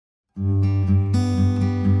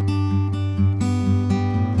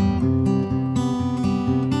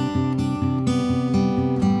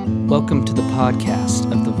Welcome to the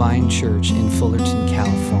podcast of the Vine Church in Fullerton,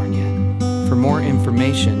 California. For more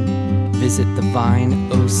information, visit thevineoc.com.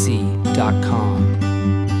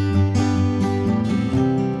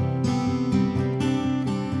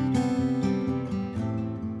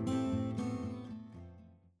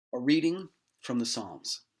 A reading from the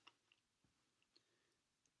Psalms.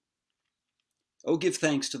 Oh, give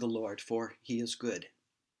thanks to the Lord, for he is good.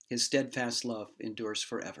 His steadfast love endures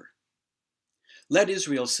forever. Let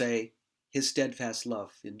Israel say, his steadfast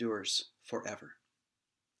love endures forever.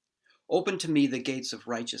 Open to me the gates of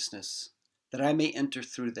righteousness, that I may enter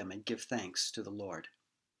through them and give thanks to the Lord.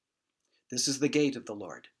 This is the gate of the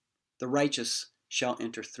Lord. The righteous shall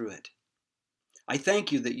enter through it. I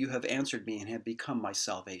thank you that you have answered me and have become my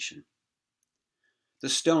salvation. The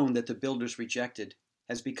stone that the builders rejected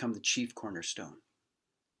has become the chief cornerstone.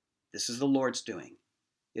 This is the Lord's doing.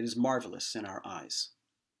 It is marvelous in our eyes.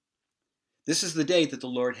 This is the day that the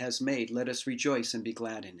Lord has made. Let us rejoice and be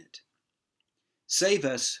glad in it. Save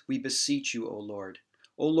us, we beseech you, O Lord.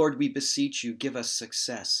 O Lord, we beseech you, give us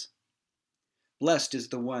success. Blessed is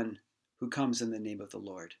the one who comes in the name of the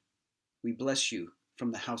Lord. We bless you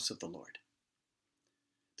from the house of the Lord.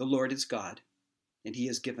 The Lord is God, and he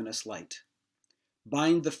has given us light.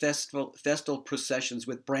 Bind the festal processions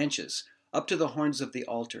with branches up to the horns of the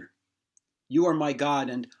altar. You are my God,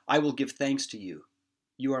 and I will give thanks to you.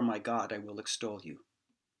 You are my God, I will extol you.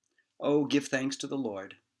 Oh, give thanks to the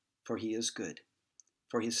Lord, for he is good,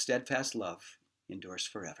 for his steadfast love endures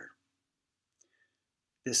forever.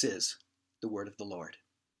 This is the word of the Lord.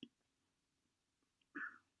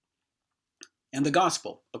 And the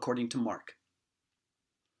gospel according to Mark.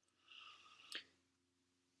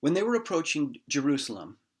 When they were approaching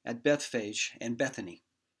Jerusalem at Bethphage and Bethany,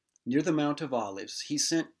 near the Mount of Olives, he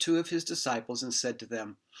sent two of his disciples and said to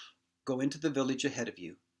them, Go into the village ahead of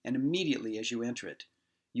you, and immediately as you enter it,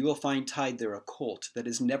 you will find tied there a colt that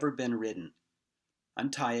has never been ridden.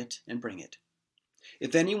 Untie it and bring it.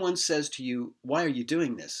 If anyone says to you, Why are you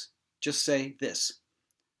doing this? Just say this,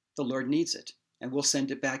 The Lord needs it, and we'll send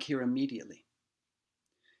it back here immediately.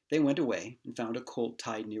 They went away and found a colt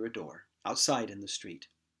tied near a door, outside in the street.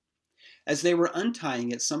 As they were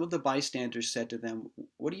untying it, some of the bystanders said to them,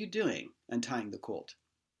 What are you doing, untying the colt?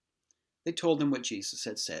 They told them what Jesus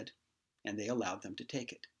had said, and they allowed them to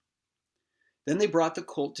take it. Then they brought the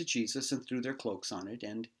colt to Jesus and threw their cloaks on it,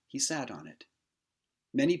 and he sat on it.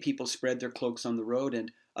 Many people spread their cloaks on the road,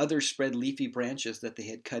 and others spread leafy branches that they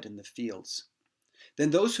had cut in the fields.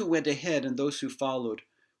 Then those who went ahead and those who followed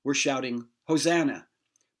were shouting, Hosanna!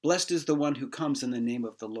 Blessed is the one who comes in the name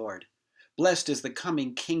of the Lord. Blessed is the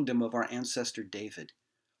coming kingdom of our ancestor David.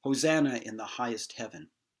 Hosanna in the highest heaven.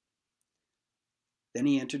 Then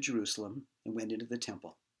he entered Jerusalem and went into the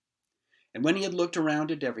temple. And when he had looked around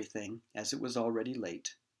at everything, as it was already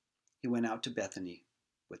late, he went out to Bethany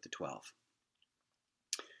with the 12.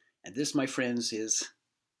 And this, my friends, is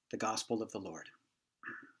the gospel of the Lord.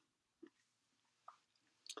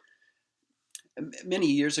 Many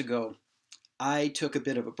years ago, I took a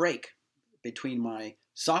bit of a break between my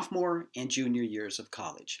sophomore and junior years of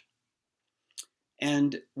college.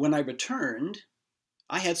 And when I returned,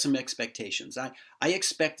 I had some expectations. I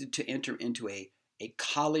expected to enter into a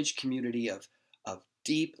college community of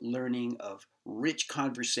deep learning, of rich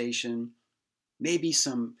conversation, maybe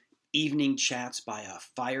some evening chats by a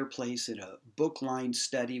fireplace in a book-lined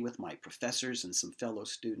study with my professors and some fellow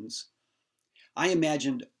students. I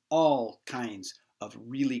imagined all kinds of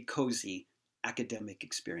really cozy academic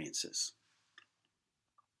experiences.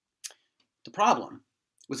 The problem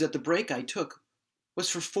was that the break I took was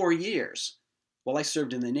for 4 years while I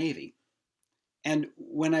served in the Navy. And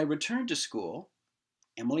when I returned to school,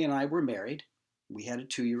 Emily and I were married. We had a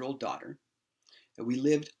 2-year-old daughter. We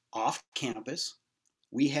lived off campus.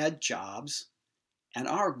 We had jobs. And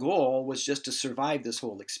our goal was just to survive this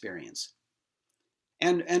whole experience.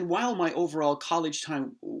 And while my overall college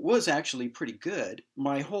time was actually pretty good,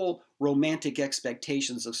 my whole romantic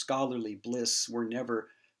expectations of scholarly bliss were never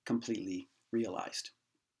completely realized.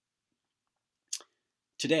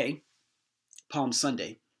 Today, Palm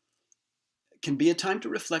Sunday, can be a time to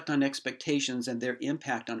reflect on expectations and their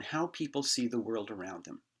impact on how people see the world around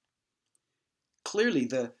them. Clearly,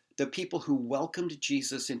 the people who welcomed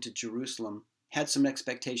Jesus into Jerusalem had some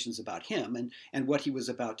expectations about him and what he was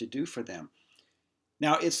about to do for them.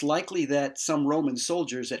 Now, it's likely that some Roman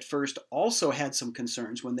soldiers at first also had some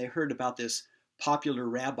concerns when they heard about this popular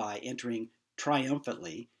rabbi entering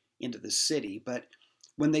triumphantly into the city, but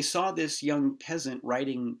when they saw this young peasant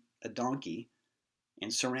riding a donkey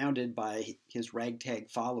and surrounded by his ragtag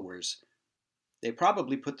followers, they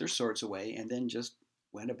probably put their swords away and then just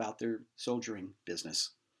went about their soldiering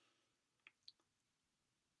business.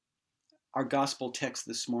 Our gospel text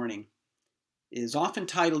this morning is often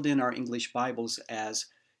titled in our English Bibles as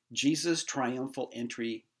Jesus' triumphal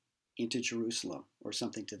entry into Jerusalem, or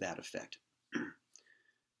something to that effect.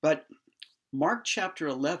 But Mark chapter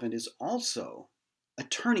 11 is also a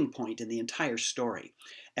turning point in the entire story,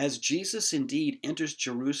 as Jesus indeed enters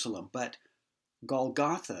Jerusalem, but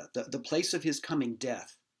Golgotha, the place of his coming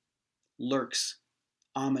death, lurks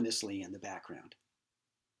ominously in the background.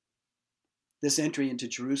 This entry into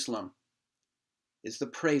Jerusalem is the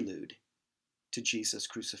prelude to Jesus'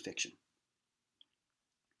 crucifixion.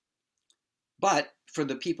 But for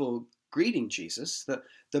the people greeting Jesus,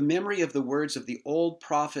 the memory of the words of the old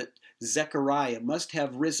prophet Zechariah must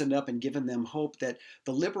have risen up and given them hope that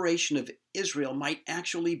the liberation of Israel might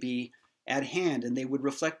actually be at hand. And they would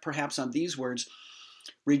reflect perhaps on these words: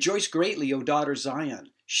 "Rejoice greatly, O daughter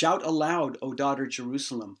Zion. Shout aloud, O daughter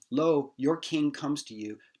Jerusalem. Lo, your king comes to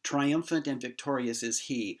you. Triumphant and victorious is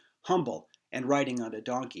he, humble and riding on a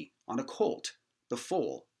donkey, on a colt, the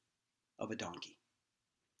foal of a donkey."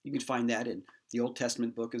 You can find that in the Old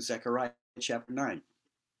Testament book of Zechariah, chapter 9.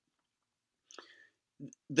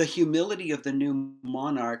 The humility of the new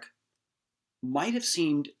monarch might have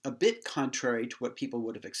seemed a bit contrary to what people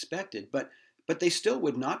would have expected, but they still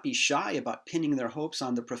would not be shy about pinning their hopes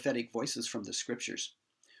on the prophetic voices from the scriptures.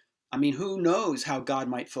 I mean, who knows how God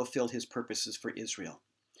might fulfill his purposes for Israel?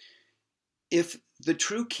 If the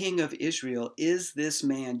true king of Israel is this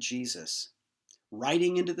man Jesus,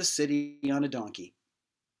 riding into the city on a donkey,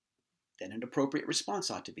 then an appropriate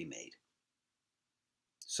response ought to be made.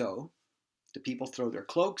 So, the people throw their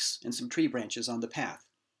cloaks and some tree branches on the path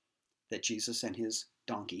that Jesus and his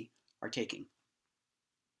donkey are taking.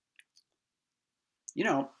 You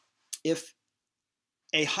know, if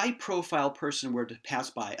a high-profile person were to pass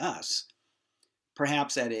by us,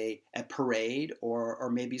 perhaps at a parade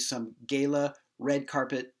or maybe some gala red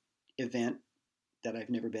carpet event that I've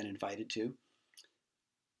never been invited to,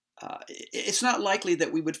 it's not likely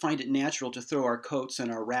that we would find it natural to throw our coats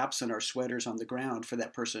and our wraps and our sweaters on the ground for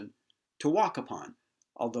that person to walk upon,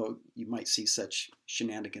 although you might see such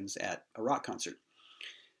shenanigans at a rock concert.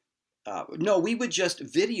 No, we would just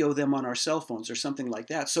video them on our cell phones or something like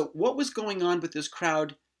that. So what was going on with this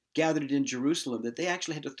crowd gathered in Jerusalem that they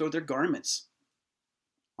actually had to throw their garments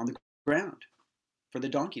on the ground for the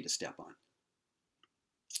donkey to step on?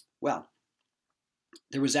 Well,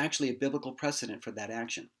 there was actually a biblical precedent for that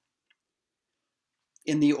action.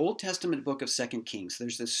 In the Old Testament book of 2 Kings,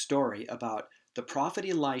 there's this story about the prophet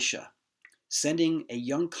Elisha sending a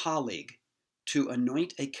young colleague to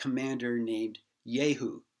anoint a commander named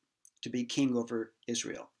Jehu to be king over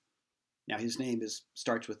Israel. Now, his name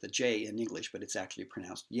starts with a J in English, but it's actually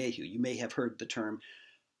pronounced Jehu. You may have heard the term,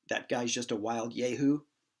 "that guy's just a wild Jehu."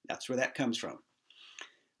 That's where that comes from.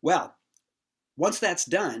 Well, once that's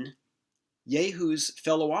done, Jehu's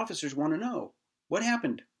fellow officers want to know, what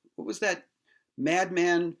happened? What was that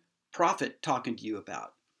madman prophet talking to you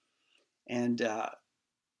about? And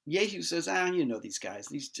Jehu says, you know these guys.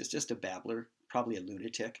 He's just a babbler, probably a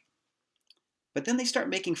lunatic. But then they start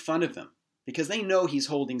making fun of him because they know he's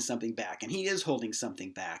holding something back, and he is holding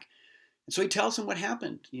something back. And so he tells them what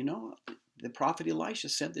happened. You know, the prophet Elisha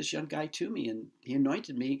sent this young guy to me, and he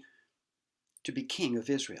anointed me to be king of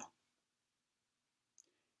Israel.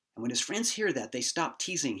 And when his friends hear that, they stop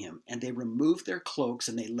teasing him, and they remove their cloaks,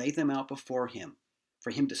 and they lay them out before him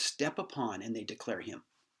for him to step upon, and they declare him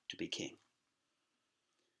to be king.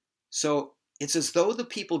 So it's as though the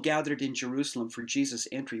people gathered in Jerusalem for Jesus'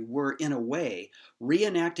 entry were, in a way,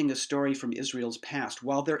 reenacting a story from Israel's past,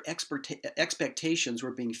 while their expectations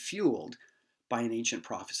were being fueled by an ancient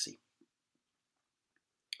prophecy.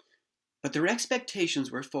 But their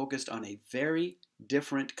expectations were focused on a very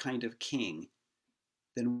different kind of king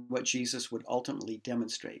than what Jesus would ultimately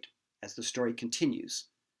demonstrate as the story continues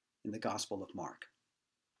in the Gospel of Mark.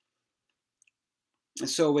 And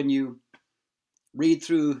so when you read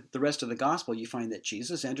through the rest of the Gospel, you find that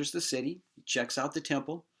Jesus enters the city, he checks out the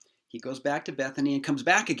temple, he goes back to Bethany and comes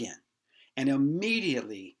back again, and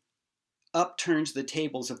immediately upturns the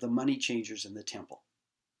tables of the money changers in the temple.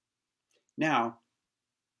 Now,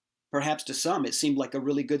 perhaps to some it seemed like a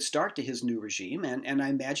really good start to his new regime, and I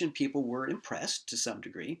imagine people were impressed to some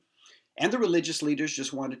degree. And the religious leaders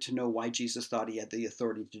just wanted to know why Jesus thought he had the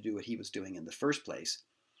authority to do what he was doing in the first place.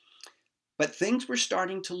 But things were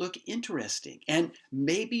starting to look interesting, and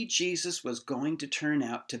maybe Jesus was going to turn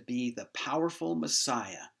out to be the powerful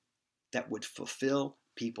Messiah that would fulfill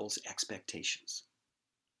people's expectations.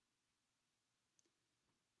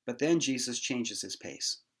 But then Jesus changes his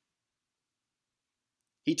pace.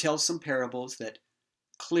 He tells some parables that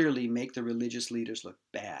clearly make the religious leaders look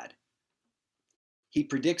bad. He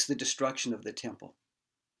predicts the destruction of the temple.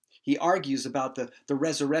 He argues about the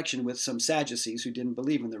resurrection with some Sadducees who didn't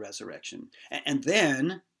believe in the resurrection. And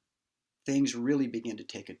then things really begin to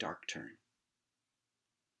take a dark turn.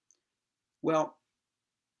 Well,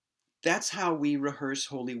 that's how we rehearse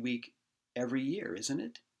Holy Week every year, isn't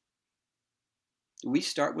it? We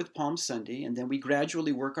start with Palm Sunday, and then we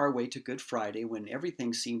gradually work our way to Good Friday when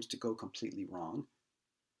everything seems to go completely wrong.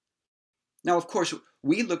 Now, of course,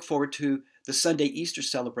 we look forward to the Sunday Easter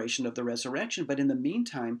celebration of the resurrection, but in the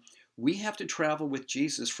meantime, we have to travel with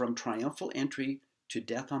Jesus from triumphal entry to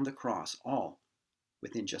death on the cross, all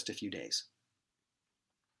within just a few days.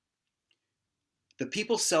 The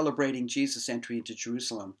people celebrating Jesus' entry into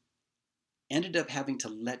Jerusalem ended up having to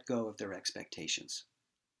let go of their expectations.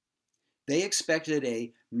 They expected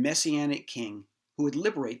a messianic king who would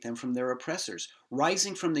liberate them from their oppressors,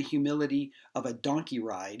 rising from the humility of a donkey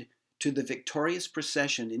ride to the victorious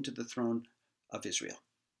procession into the throne of Israel.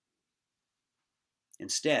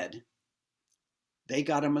 Instead, they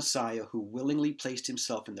got a Messiah who willingly placed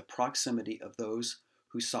himself in the proximity of those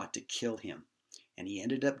who sought to kill him, and he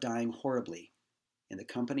ended up dying horribly in the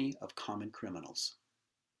company of common criminals.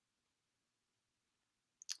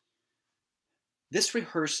 This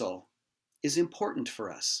rehearsal is important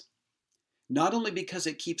for us, not only because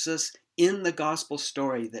it keeps us in the gospel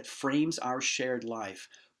story that frames our shared life,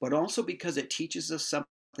 but also because it teaches us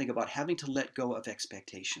something about having to let go of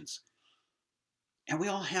expectations. And we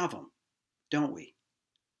all have them, don't we?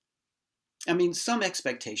 I mean, some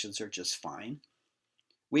expectations are just fine.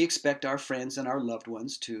 We expect our friends and our loved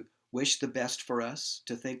ones to wish the best for us,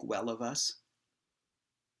 to think well of us.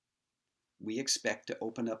 We expect to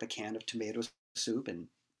open up a can of tomato soup and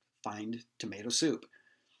find tomato soup.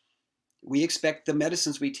 We expect the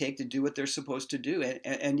medicines we take to do what they're supposed to do.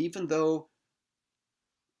 And even though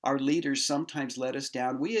our leaders sometimes let us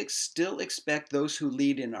down, we still expect those who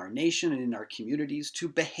lead in our nation and in our communities to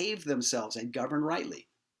behave themselves and govern rightly.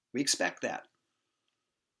 We expect that.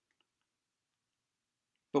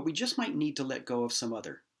 But we just might need to let go of some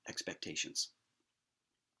other expectations.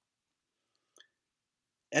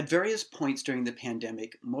 At various points during the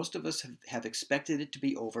pandemic, most of us have expected it to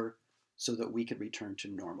be over so that we could return to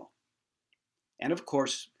normal. And of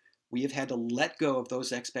course, we have had to let go of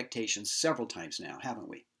those expectations several times now, haven't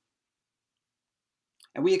we?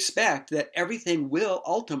 And we expect that everything will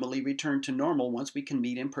ultimately return to normal once we can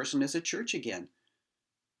meet in person as a church again.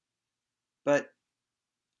 But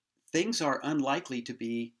things are unlikely to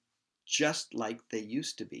be just like they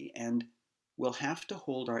used to be, and we'll have to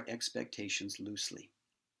hold our expectations loosely.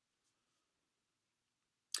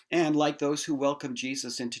 And like those who welcomed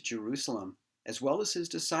Jesus into Jerusalem, as well as his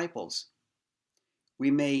disciples,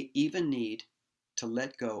 we may even need to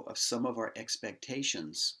let go of some of our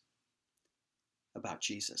expectations about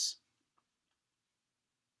Jesus.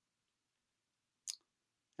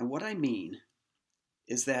 And what I mean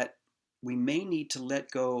is that we may need to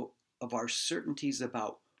let go of our certainties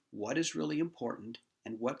about what is really important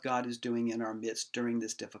and what God is doing in our midst during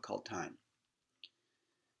this difficult time.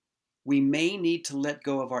 We may need to let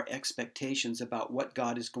go of our expectations about what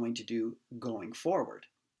God is going to do going forward.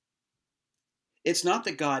 It's not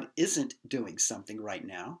that God isn't doing something right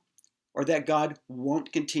now, or that God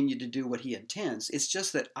won't continue to do what he intends. It's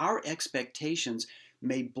just that our expectations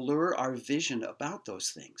may blur our vision about those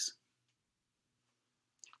things.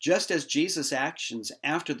 Just as Jesus' actions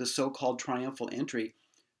after the so-called triumphal entry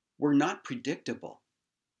were not predictable,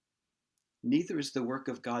 neither is the work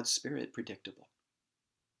of God's Spirit predictable.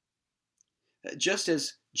 Just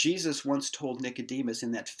as Jesus once told Nicodemus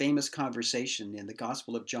in that famous conversation in the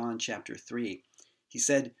Gospel of John chapter 3, he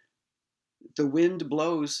said, "The wind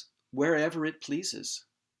blows wherever it pleases.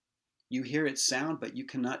 You hear its sound, but you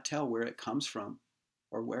cannot tell where it comes from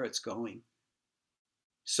or where it's going.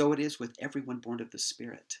 So it is with everyone born of the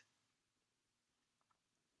Spirit."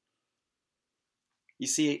 You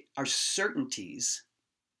see, our certainties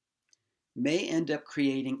may end up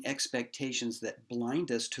creating expectations that blind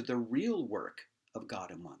us to the real work of God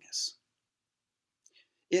among us.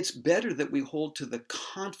 It's better that we hold to the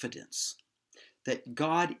confidence that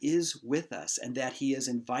God is with us and that he is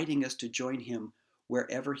inviting us to join him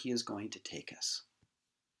wherever he is going to take us.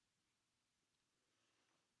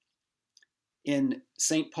 In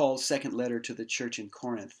St. Paul's second letter to the church in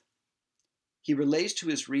Corinth, he relays to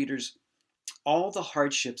his readers all the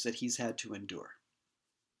hardships that he's had to endure.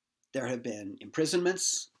 There have been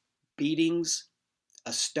imprisonments, beatings,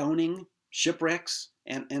 a stoning, shipwrecks,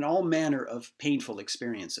 and all manner of painful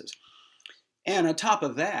experiences. And on top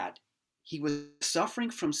of that, he was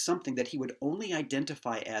suffering from something that he would only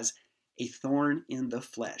identify as a thorn in the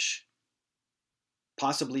flesh,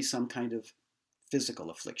 possibly some kind of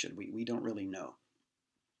physical affliction. We don't really know.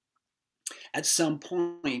 At some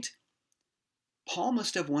point, Paul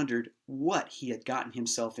must have wondered what he had gotten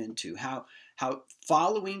himself into, how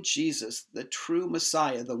following Jesus, the true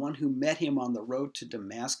Messiah, the one who met him on the road to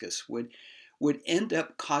Damascus, would end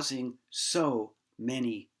up causing so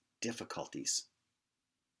many difficulties.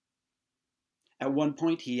 At one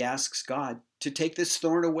point, he asks God to take this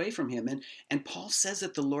thorn away from him. And Paul says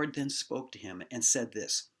that the Lord then spoke to him and said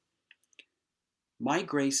this: "My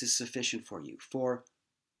grace is sufficient for you, for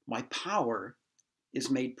my power is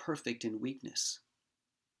made perfect in weakness."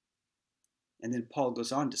 And then Paul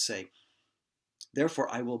goes on to say, "Therefore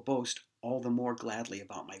I will boast all the more gladly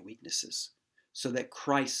about my weaknesses, so that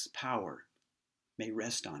Christ's power may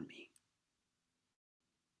rest on me."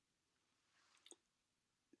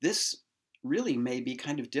 This really may be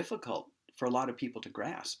kind of difficult for a lot of people to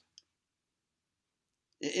grasp.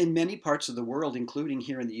 In many parts of the world, including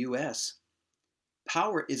here in the US,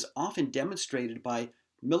 power is often demonstrated by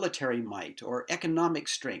military might or economic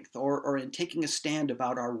strength or in taking a stand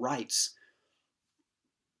about our rights.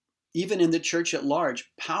 Even in the church at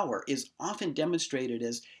large, power is often demonstrated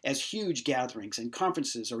as huge gatherings and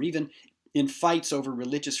conferences, or even in fights over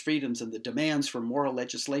religious freedoms and the demands for moral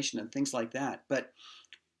legislation and things like that. But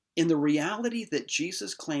in the reality that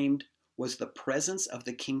Jesus claimed was the presence of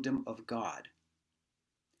the kingdom of God,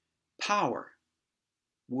 power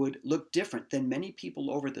would look different than many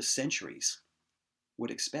people over the centuries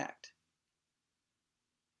would expect.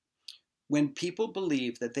 When people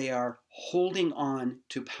believe that they are holding on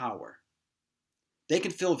to power, they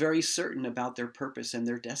can feel very certain about their purpose and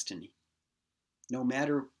their destiny, no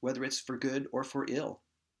matter whether it's for good or for ill.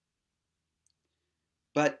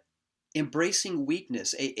 But embracing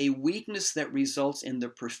weakness, a weakness that results in the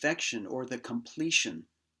perfection or the completion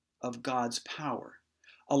of God's power,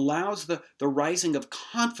 allows the rising of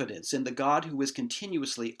confidence in the God who is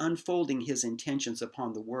continuously unfolding his intentions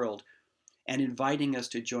upon the world and inviting us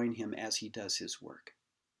to join him as he does his work.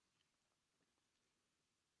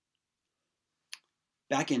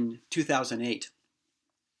 Back in 2008,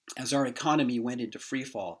 as our economy went into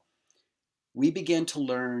freefall, we began to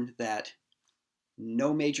learn that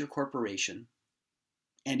no major corporation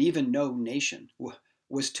and even no nation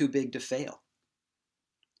was too big to fail.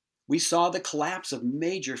 We saw the collapse of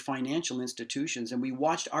major financial institutions, and we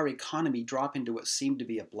watched our economy drop into what seemed to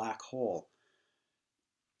be a black hole.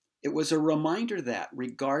 It was a reminder that,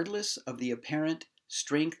 regardless of the apparent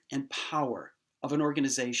strength and power of an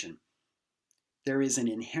organization, there is an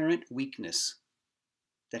inherent weakness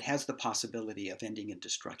that has the possibility of ending in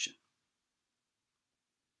destruction.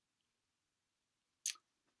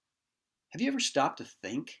 Have you ever stopped to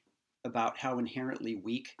think about how inherently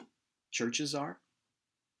weak churches are?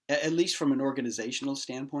 At least from an organizational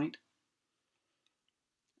standpoint?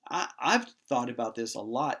 I've thought about this a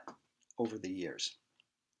lot over the years.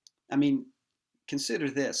 I mean, consider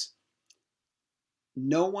this.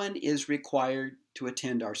 No one is required to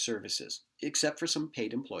attend our services, except for some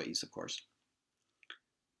paid employees, of course.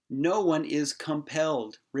 No one is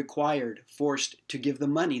compelled, required, forced to give the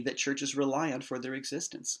money that churches rely on for their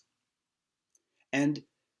existence. And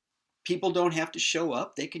people don't have to show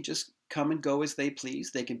up. They can just come and go as they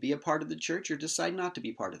please. They can be a part of the church or decide not to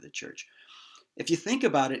be part of the church. If you think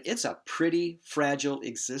about it, it's a pretty fragile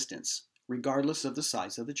existence, regardless of the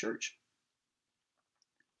size of the church.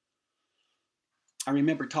 I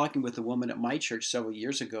remember talking with a woman at my church several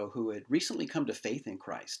years ago who had recently come to faith in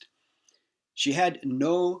Christ. She had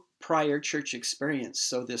no prior church experience,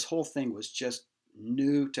 so this whole thing was just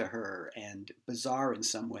new to her and bizarre in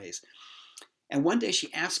some ways. And one day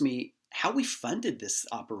she asked me how we funded this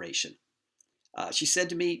operation. She said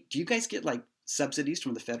to me, "Do you guys get like subsidies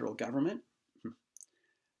from the federal government?"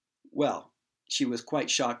 Well, she was quite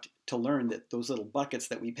shocked to learn that those little buckets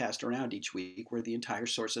that we passed around each week were the entire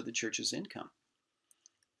source of the church's income.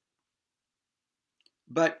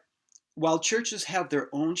 But while churches have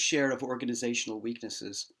their own share of organizational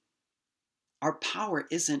weaknesses, our power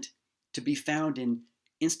isn't to be found in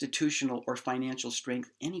institutional or financial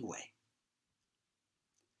strength anyway.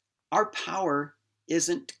 Our power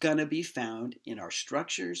isn't going to be found in our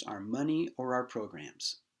structures, our money, or our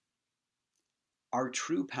programs. Our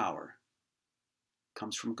true power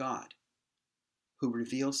comes from God, who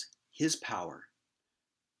reveals his power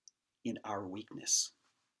in our weakness.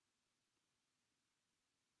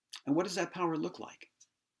 And what does that power look like?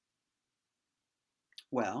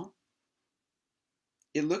 Well,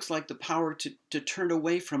 it looks like the power to turn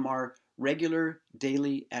away from our regular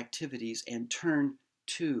daily activities and turn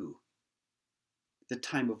to the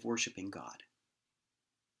time of worshiping God.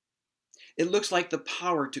 It looks like the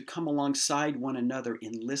power to come alongside one another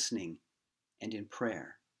in listening and in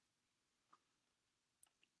prayer.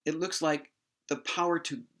 It looks like the power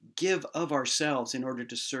to give of ourselves in order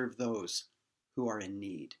to serve those who are in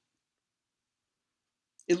need.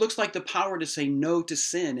 It looks like the power to say no to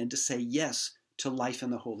sin and to say yes to life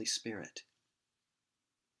in the Holy Spirit.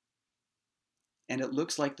 And it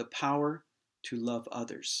looks like the power to love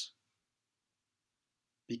others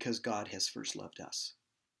because God has first loved us.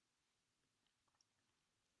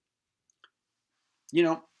 You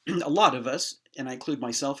know, a lot of us, and I include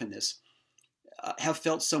myself in this, have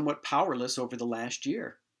felt somewhat powerless over the last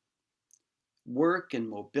year. Work and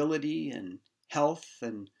mobility and health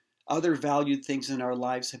and other valued things in our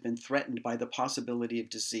lives have been threatened by the possibility of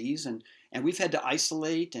disease, and we've had to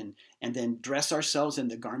isolate and then dress ourselves in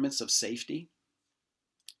the garments of safety.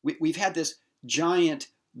 We've had this giant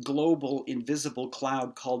global invisible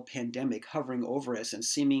cloud called pandemic hovering over us and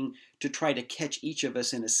seeming to try to catch each of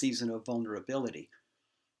us in a season of vulnerability.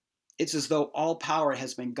 It's as though all power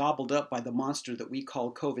has been gobbled up by the monster that we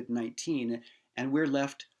call COVID-19, and we're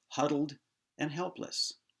left huddled and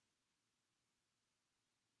helpless.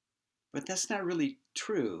 But that's not really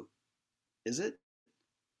true, is it?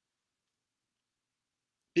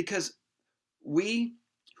 Because we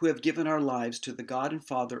who have given our lives to the God and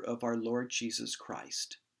Father of our Lord Jesus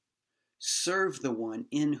Christ serve the one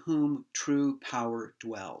in whom true power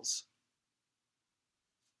dwells.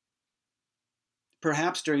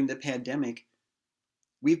 Perhaps during the pandemic,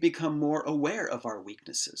 we've become more aware of our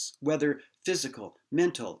weaknesses, whether physical,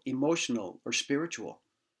 mental, emotional, or spiritual.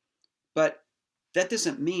 But that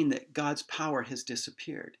doesn't mean that God's power has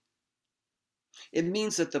disappeared. It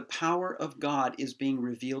means that the power of God is being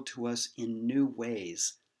revealed to us in new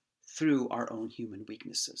ways through our own human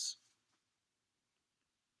weaknesses.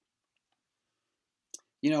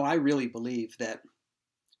 You know, I really believe that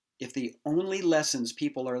if the only lessons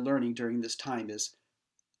people are learning during this time is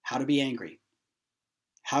how to be angry,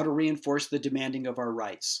 how to reinforce the demanding of our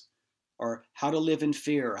rights, or how to live in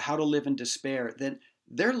fear, or how to live in despair, then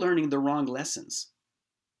they're learning the wrong lessons.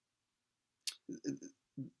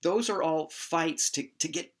 Those are all fights to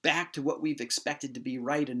get back to what we've expected to be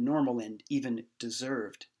right and normal and even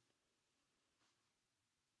deserved.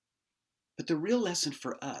 But the real lesson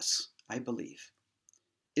for us, I believe,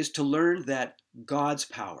 is to learn that God's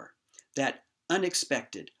power, that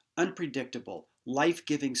unexpected, unpredictable,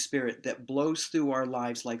 life-giving spirit that blows through our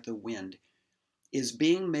lives like the wind, is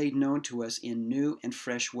being made known to us in new and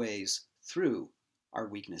fresh ways through our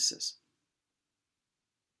weaknesses.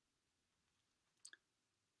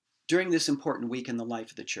 During this important week in the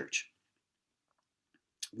life of the church,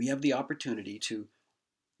 we have the opportunity to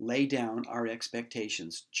lay down our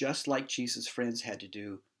expectations, just like Jesus' friends had to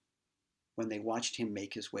do when they watched him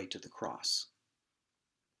make his way to the cross.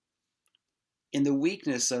 In the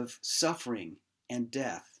weakness of suffering and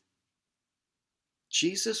death,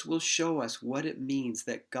 Jesus will show us what it means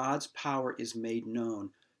that God's power is made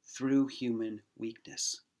known through human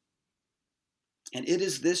weakness. And it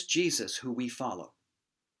is this Jesus who we follow.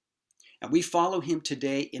 And we follow him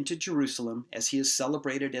today into Jerusalem as he is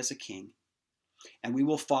celebrated as a king. And we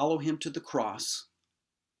will follow him to the cross.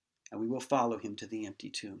 And we will follow him to the empty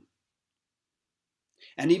tomb.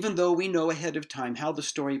 And even though we know ahead of time how the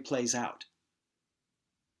story plays out,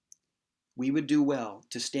 we would do well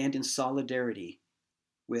to stand in solidarity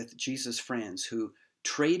with Jesus' friends who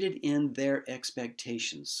traded in their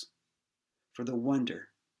expectations for the wonder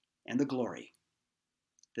and the glory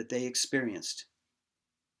that they experienced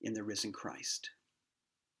in the risen Christ.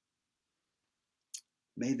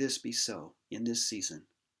 May this be so in this season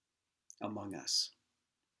among us.